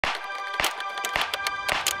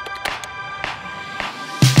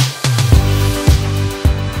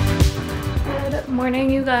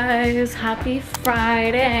morning, you guys. Happy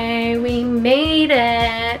Friday. We made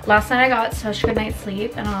it. Last night I got such a good night's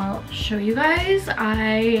sleep, and I'll show you guys.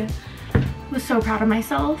 I was so proud of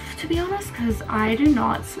myself, to be honest, because I do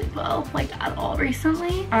not sleep well, like, at all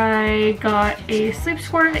recently. I got a sleep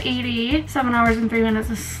score of 80, 7 hours and 3 minutes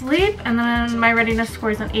of sleep, and then my readiness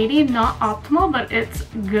score is an 80. Not optimal, but it's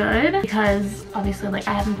good because obviously, like,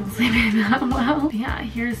 I haven't been sleeping that well. But yeah,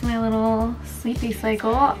 here's my little sleepy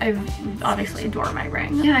cycle. I obviously adore my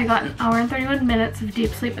ring. Yeah, I got an hour and 31 minutes of deep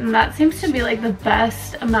sleep, and that seems to be like the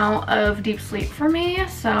best amount of deep sleep for me,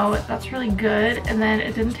 so that's really good. And then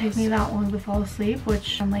it didn't take me that long to fall asleep,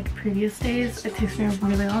 which on like previous days it takes me a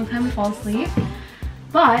really long time to fall asleep.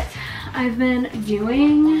 But I've been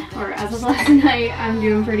doing, or as of last night, I'm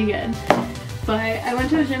doing pretty good. But I went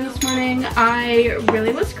to the gym this morning. I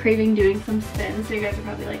really was craving doing some spins, so you guys are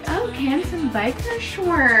probably like, oh, Cam's in biker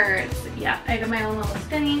shorts. Yeah, I got my own little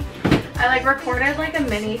spinny. I like recorded like a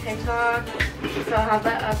mini TikTok, so I'll have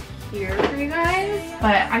that up here for you guys,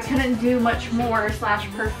 but I couldn't do much more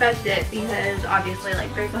 / perfect it because obviously,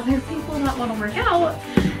 like, there's other people that want to work out,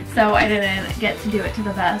 so I didn't get to do it to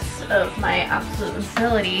the best of my absolute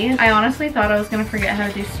ability. I honestly thought I was gonna forget how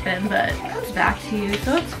to do spin, but it comes back to you,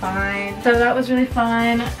 so it's fine. So that was really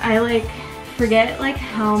fun. I like forget like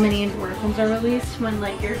how many endorphins are released when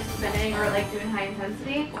like you're spinning or like doing high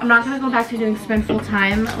intensity. I'm not gonna go back to doing spin full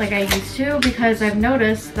time like I used to because I've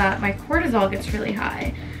noticed that my cortisol gets really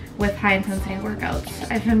high with high intensity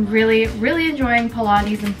workouts. I've been really enjoying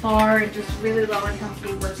Pilates and bar and just really low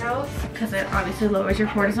intensity workouts because it obviously lowers your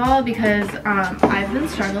cortisol, because I've been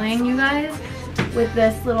struggling, you guys, with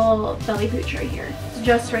this little belly pooch right here.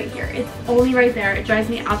 Just right here. It's only right there. It drives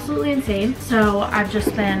me absolutely insane. So I've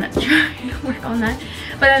just been trying to work on that.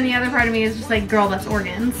 But then the other part of me is just like, girl, that's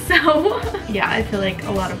organs. So yeah, I feel like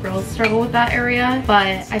a lot of girls struggle with that area.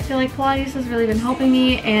 But I feel like Pilates has really been helping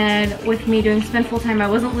me. And with me doing spin full time, I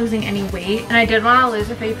wasn't losing any weight. And I did want to lose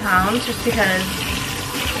a few pounds just because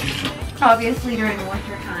obviously during the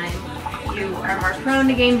winter time, you are more prone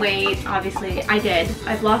to gain weight. Obviously I did.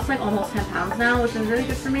 I've lost like almost 10 pounds now, which is really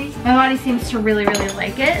good for me. My body seems to really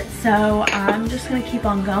like it, so I'm just gonna keep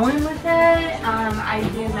on going with it. I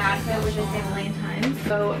do MACA, which I say a million times,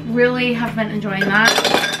 so really have been enjoying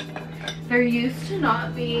that. There used to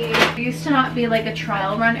not be like a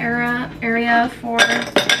trial run area for,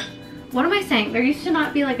 what am I saying? There used to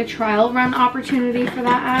not be like a trial run opportunity for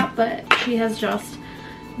that app, but she has just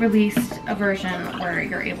released a version where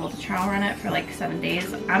you're able to trial run it for like 7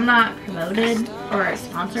 days. I'm not promoted or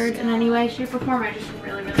sponsored in any way, shape, or form. I just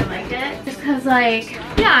really like it. Just because, like,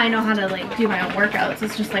 yeah, I know how to like do my own workouts.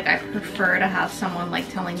 It's just like I prefer to have someone like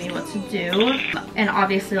telling me what to do. And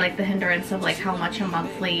obviously like the hindrance of like how much a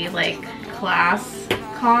monthly like class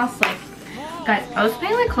costs. Like, guys, I was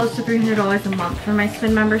paying like close to $300 a month for my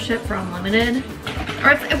spin membership for unlimited.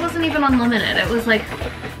 Or it wasn't even unlimited. It was like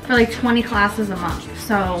for like 20 classes a month.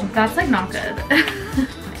 So that's like not good.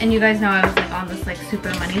 And you guys know I was like on this like super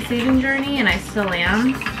money saving journey, and I still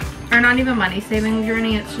am. Or not even money saving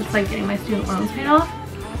journey, it's just like getting my student loans paid off.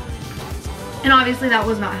 And obviously that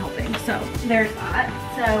was not helping, so there's that.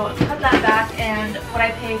 So cut that back, and what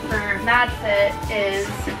I pay for MadFit is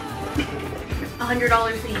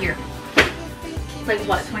 $100 a year. It's like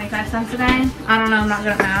what, 25 cents a day? I don't know, I'm not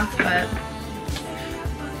good at math, but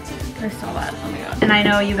I saw that. Oh my god. And I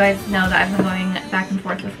know you guys know that I've been going back and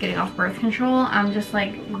forth with getting off birth control. I'm just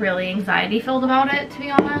like really anxiety filled about it, to be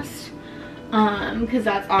honest. Because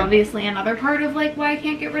that's obviously another part of like why I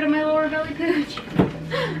can't get rid of my lower belly pooch.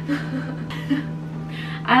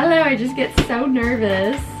 I don't know, I just get so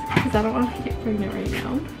nervous because I don't want to get pregnant right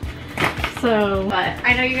now. So, but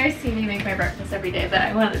I know you guys see me make my breakfast every day, but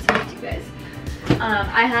I wanted to talk to you guys.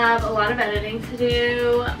 I have a lot of editing to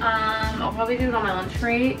do. I'll probably do it on my lunch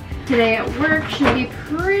break. Today at work should be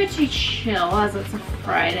pretty chill as it's a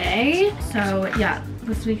Friday. So yeah,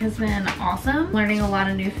 this week has been awesome. Learning a lot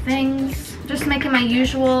of new things. Just making my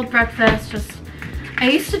usual breakfast.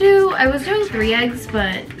 I was doing 3 eggs,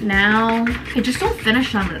 but now I just don't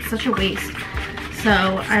finish them. It's such a waste. So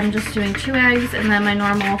I'm just doing 2 eggs and then my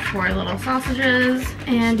normal 4 little sausages.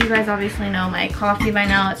 And you guys obviously know my coffee by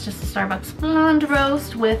now. It's just a Starbucks blonde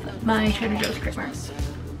roast with my Trader Joe's creamer.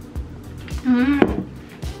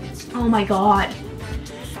 Oh my god.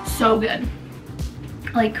 So good.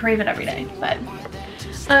 Like, crave it every day. But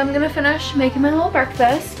I'm gonna finish making my little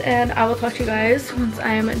breakfast, and I will talk to you guys once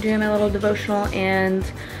I'm doing my little devotional and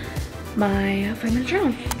my 5-minute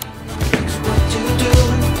journal.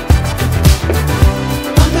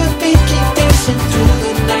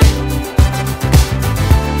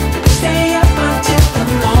 Stay up until the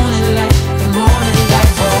morning light, the morning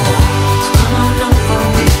light. Oh, come on,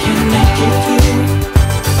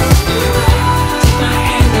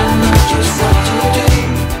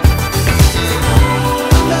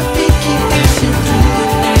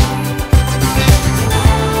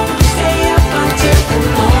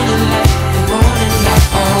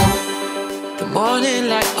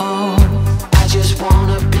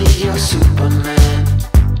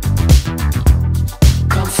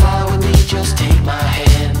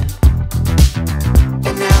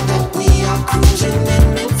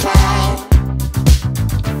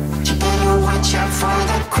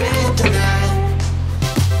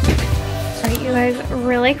 You guys,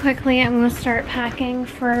 really quickly, I'm gonna start packing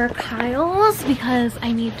for Kyle's because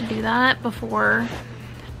I need to do that before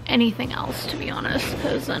anything else, to be honest,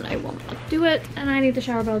 because then I won't do it, and I need to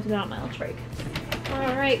shower, but I'll do that on my lunch break.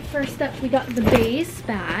 All right, first up, we got the base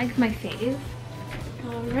bag, my fave.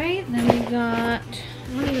 All right, then we got,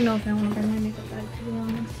 I don't even know if I want to bring my makeup bag, to be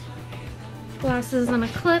honest. Glasses and a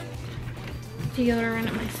clip, deodorant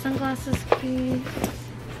and my sunglasses case,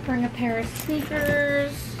 bring a pair of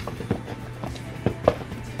sneakers.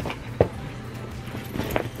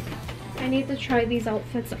 I need to try these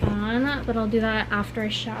outfits on, but I'll do that after I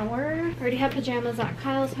shower. I already have pajamas at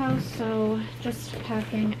Kyle's house, so just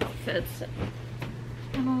packing outfits.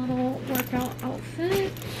 And a little workout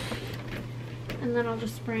outfit. And then I'll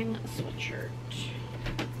just bring a sweatshirt.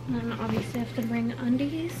 And then obviously I have to bring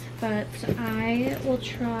undies, but I will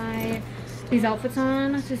try these outfits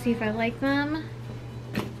on to see if I like them.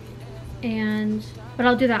 But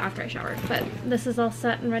I'll do that after I shower. But this is all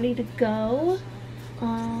set and ready to go.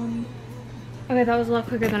 Okay, that was a lot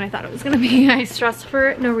quicker than I thought it was gonna be. I stressed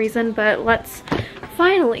for no reason, but let's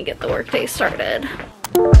finally get the workday started.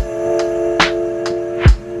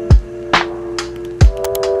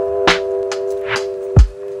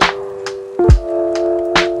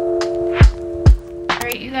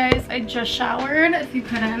 Alright, you guys, I just showered, if you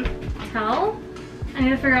couldn't tell. I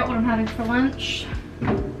need to figure out what I'm having for lunch.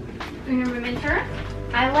 I'm gonna remember.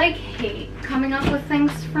 I hate coming up with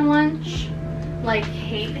things for lunch.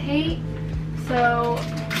 Hate. So I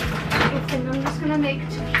think I'm just gonna make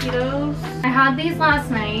taquitos. I had these last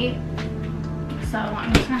night, so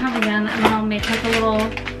I'm just gonna have them again, and then I'll make like a little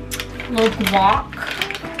guac.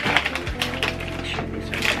 Make sure these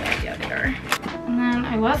are good. Yeah, they are. And then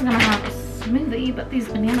I was gonna have a smoothie, but these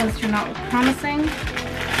bananas do not look promising.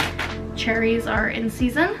 Cherries are in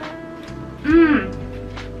season.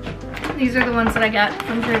 These are the ones that I get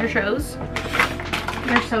from Trader Joe's.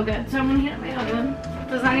 They're so good. So I'm gonna heat up my oven.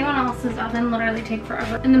 Does anyone else's oven literally take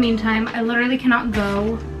forever? In the meantime, I literally cannot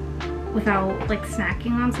go without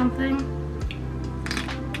snacking on something.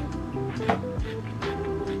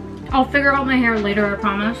 I'll figure out my hair later, I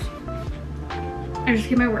promise. I just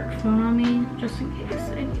keep my work phone on me just in case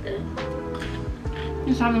I need it.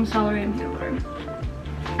 Just having celery and peanut butter.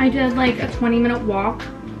 I did a 20-minute walk.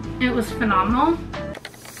 It was phenomenal.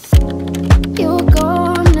 You're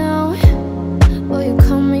gone now. Will you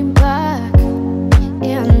call me back?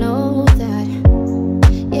 Yeah, I know that.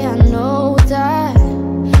 Yeah, I know that.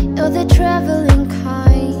 You're the traveling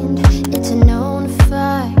kind. It's a known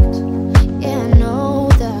fact. Yeah, I know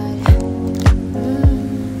that.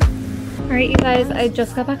 Alright, you guys, I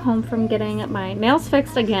just got back home from getting my nails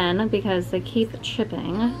fixed again because they keep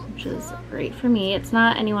chipping, which is great for me. It's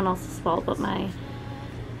not anyone else's fault but my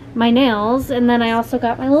nails. And then I also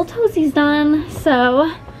got my little toesies done.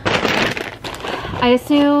 So I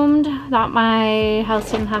assumed that my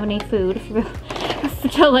house didn't have any food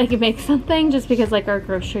to make something, just because our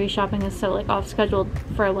grocery shopping is so off scheduled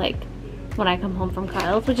for when I come home from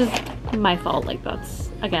Kyle's, which is my fault.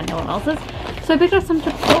 That's again no one else's. So I picked up some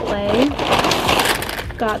Chipotle.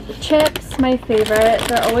 Got the chips, my favorite.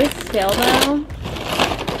 They're always stale though.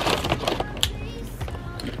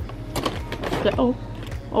 So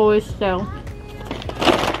always stale.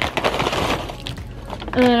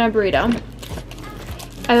 And then a burrito.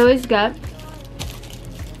 I always get, you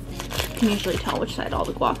can usually tell which side all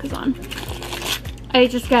the guac is on. I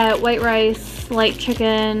just get white rice, light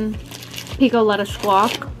chicken, pico lettuce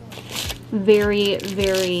guac. Very,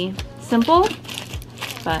 very simple.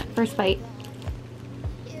 But first bite.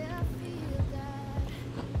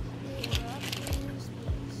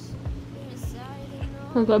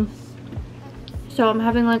 So good. So I'm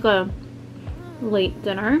having a late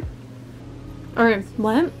dinner. Or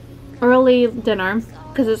what? Early dinner.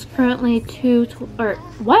 Because it's currently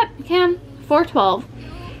 4:12.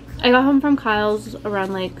 I got home from Kyle's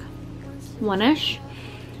around 1-ish.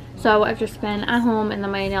 So I've just been at home, and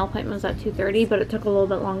then my nail appointment was at 2:30, but it took a little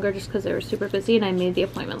bit longer just because they were super busy, and I made the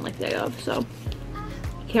appointment day of, so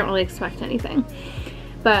can't really expect anything.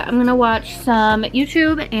 But I'm gonna watch some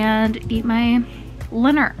YouTube and eat my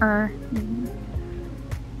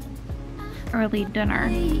early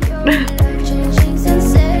dinner.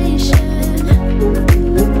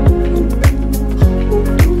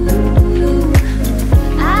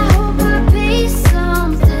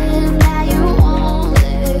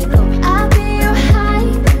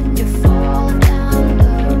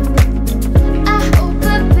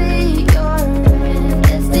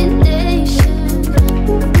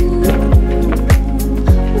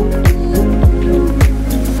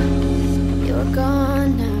 You're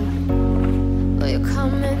gone now. Will you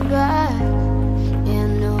coming back? Yeah,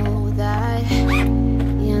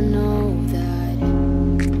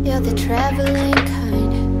 not the traveling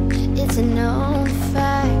kind. It's a known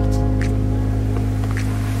fact.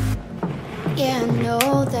 Yeah, I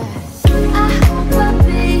know that.